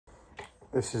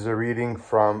This is a reading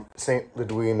from Saint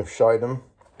Lydwine of Schiedam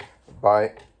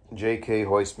by J.K.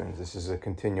 Huysmans. This is a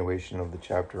continuation of the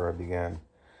chapter I began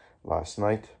last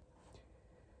night.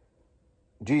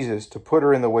 Jesus, to put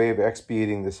her in the way of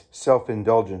expiating this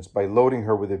self-indulgence by loading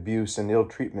her with abuse and ill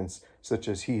treatments such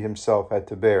as he himself had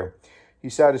to bear, he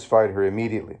satisfied her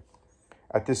immediately.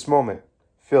 At this moment,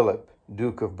 Philip,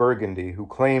 Duke of Burgundy, who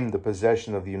claimed the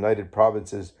possession of the United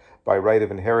Provinces by right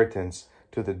of inheritance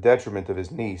to the detriment of his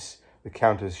niece, the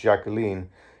Countess Jacqueline,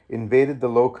 invaded the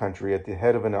Low Country at the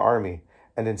head of an army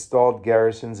and installed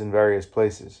garrisons in various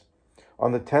places.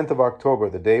 On the 10th of October,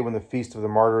 the day when the feast of the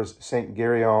martyrs Saint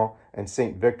Guérin and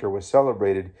Saint Victor was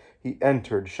celebrated, he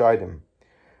entered Schiedam,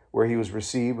 where he was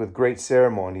received with great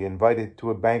ceremony, invited to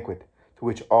a banquet, to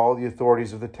which all the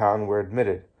authorities of the town were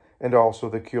admitted, and also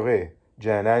the curé,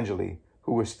 Jan Angeli,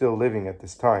 who was still living at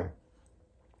this time.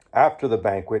 After the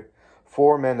banquet,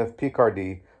 4 men of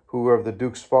Picardy, who were of the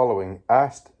Duke's following,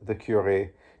 asked the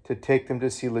curé to take them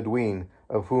to see Lydwine,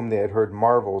 of whom they had heard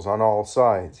marvels on all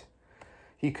sides.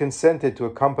 He consented to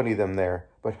accompany them there,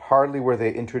 but hardly were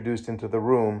they introduced into the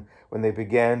room when they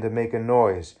began to make a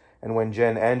noise, and when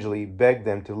Jan Angeli begged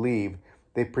them to leave,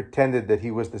 they pretended that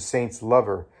he was the saint's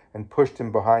lover and pushed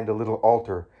him behind a little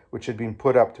altar, which had been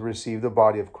put up to receive the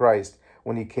body of Christ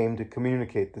when he came to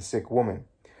communicate the sick woman.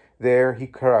 There he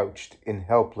crouched in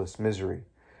helpless misery.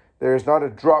 "There is not a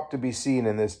drop to be seen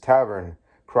in this tavern,"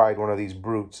 cried one of these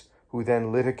brutes, who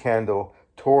then lit a candle,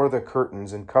 tore the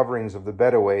curtains and coverings of the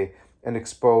bed away, and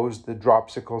exposed the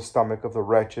dropsical stomach of the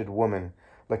wretched woman,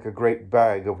 like a great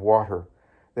bag of water.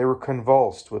 They were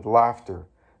convulsed with laughter,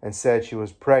 and said she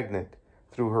was pregnant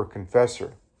through her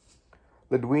confessor.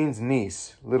 Lydwine's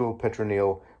niece, little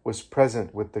Petronille, was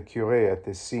present with the curé at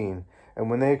this scene, and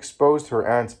when they exposed her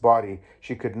aunt's body,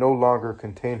 she could no longer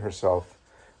contain herself,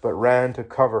 but ran to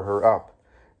cover her up.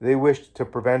 They wished to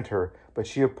prevent her, but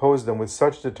she opposed them with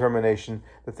such determination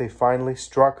that they finally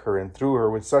struck her and threw her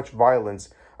with such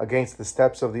violence against the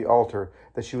steps of the altar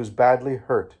that she was badly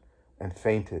hurt and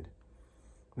fainted.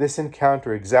 This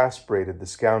encounter exasperated the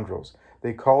scoundrels.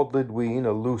 They called Lydwine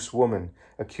a loose woman,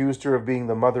 accused her of being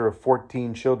the mother of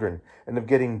 14 children, and of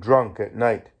getting drunk at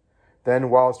night. Then,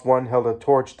 whilst one held a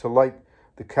torch to light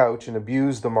the couch and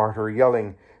abused the martyr,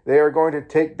 yelling, "They are going to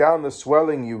take down the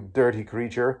swelling, you dirty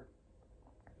creature,"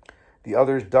 the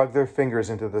others dug their fingers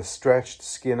into the stretched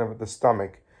skin of the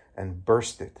stomach and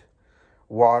burst it.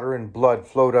 Water and blood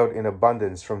flowed out in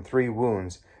abundance from 3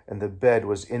 wounds, and the bed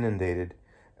was inundated.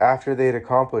 After they had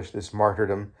accomplished this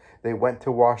martyrdom, they went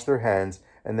to wash their hands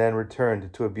and then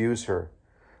returned to abuse her.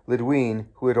 Lydwine,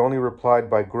 who had only replied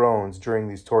by groans during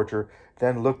these torture,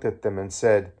 then looked at them and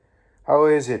said, "How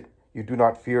is it you do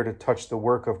not fear to touch the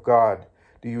work of God?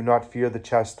 Do you not fear the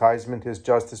chastisement his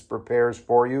justice prepares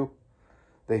for you?"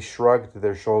 They shrugged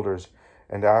their shoulders,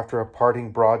 and after a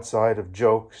parting broadside of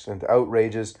jokes and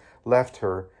outrages, left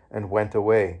her and went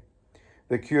away.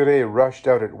 The curé rushed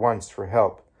out at once for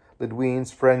help.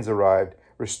 Lydwine's friends arrived,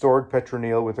 restored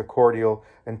Petronille with a cordial,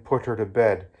 and put her to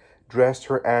bed, dressed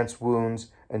her aunt's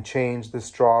wounds, and changed the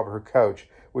straw of her couch,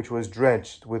 which was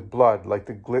drenched with blood like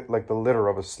the litter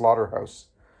of a slaughterhouse.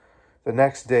 The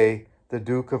next day, the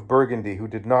Duke of Burgundy, who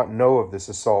did not know of this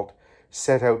assault,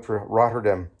 set out for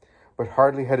Rotterdam, but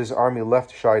hardly had his army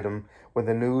left Schiedam when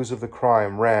the news of the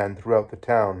crime ran throughout the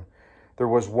town. There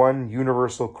was one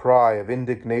universal cry of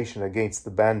indignation against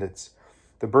the bandits.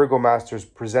 The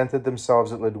burgomasters presented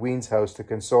themselves at Lydwine's house to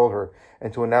console her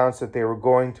and to announce that they were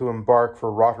going to embark for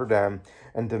Rotterdam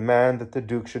and demand that the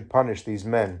Duke should punish these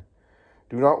men.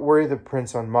 "Do not worry the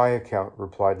prince on my account,"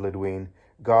 replied Lydwine.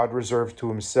 "God reserves to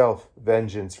himself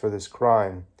vengeance for this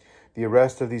crime. The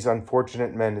arrest of these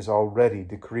unfortunate men is already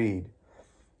decreed."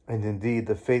 And indeed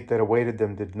the fate that awaited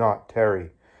them did not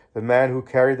tarry. The man who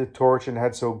carried the torch and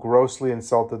had so grossly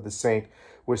insulted the saint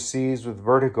was seized with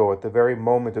vertigo at the very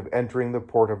moment of entering the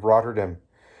port of Rotterdam.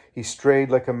 He strayed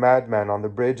like a madman on the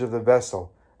bridge of the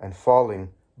vessel, and falling,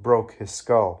 broke his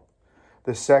skull.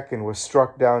 The second was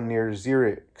struck down near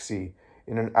Zierikzee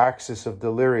in an access of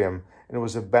delirium, and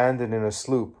was abandoned in a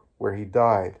sloop, where he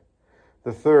died.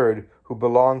 The third, who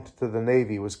belonged to the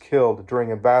navy, was killed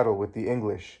during a battle with the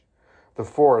English. The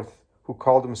fourth, who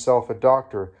called himself a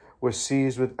doctor, was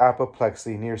seized with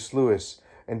apoplexy near Sluis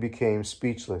and became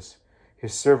speechless.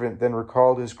 His servant then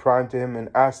recalled his crime to him and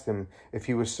asked him if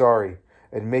he was sorry,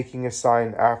 and making a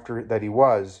sign after that he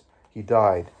was, he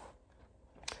died.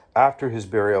 After his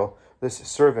burial, this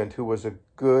servant, who was a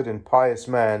good and pious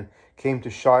man, came to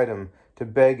Schiedam to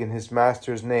beg in his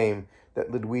master's name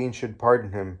that Lydwine should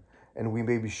pardon him, and we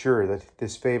may be sure that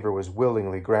this favor was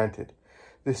willingly granted.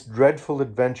 This dreadful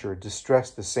adventure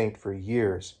distressed the saint for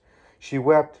years. She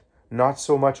wept not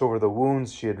so much over the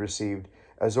wounds she had received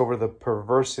as over the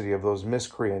perversity of those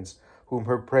miscreants whom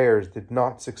her prayers did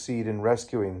not succeed in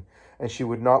rescuing, and she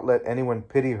would not let anyone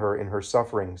pity her in her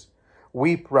sufferings.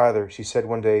 Weep rather, she said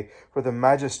one day, for the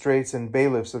magistrates and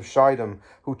bailiffs of Schiedam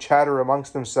who chatter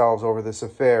amongst themselves over this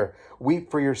affair.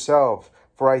 Weep for yourself,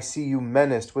 for I see you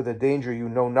menaced with a danger you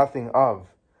know nothing of.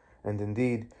 And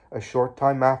indeed, a short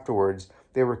time afterwards,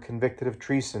 they were convicted of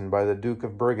treason by the Duke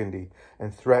of Burgundy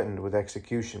and threatened with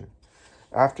execution.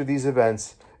 After these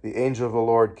events, the angel of the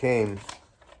Lord came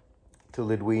to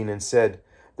Lydwine and said,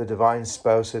 "The divine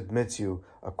spouse admits you,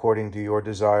 according to your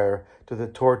desire, to the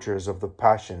tortures of the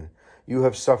passion. You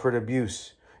have suffered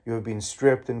abuse. You have been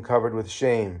stripped and covered with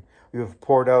shame. You have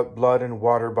poured out blood and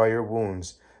water by your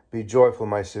wounds. Be joyful,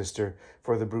 my sister,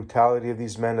 for the brutality of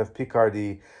these men of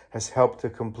Picardy has helped to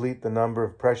complete the number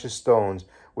of precious stones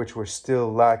which were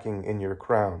still lacking in your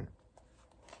crown."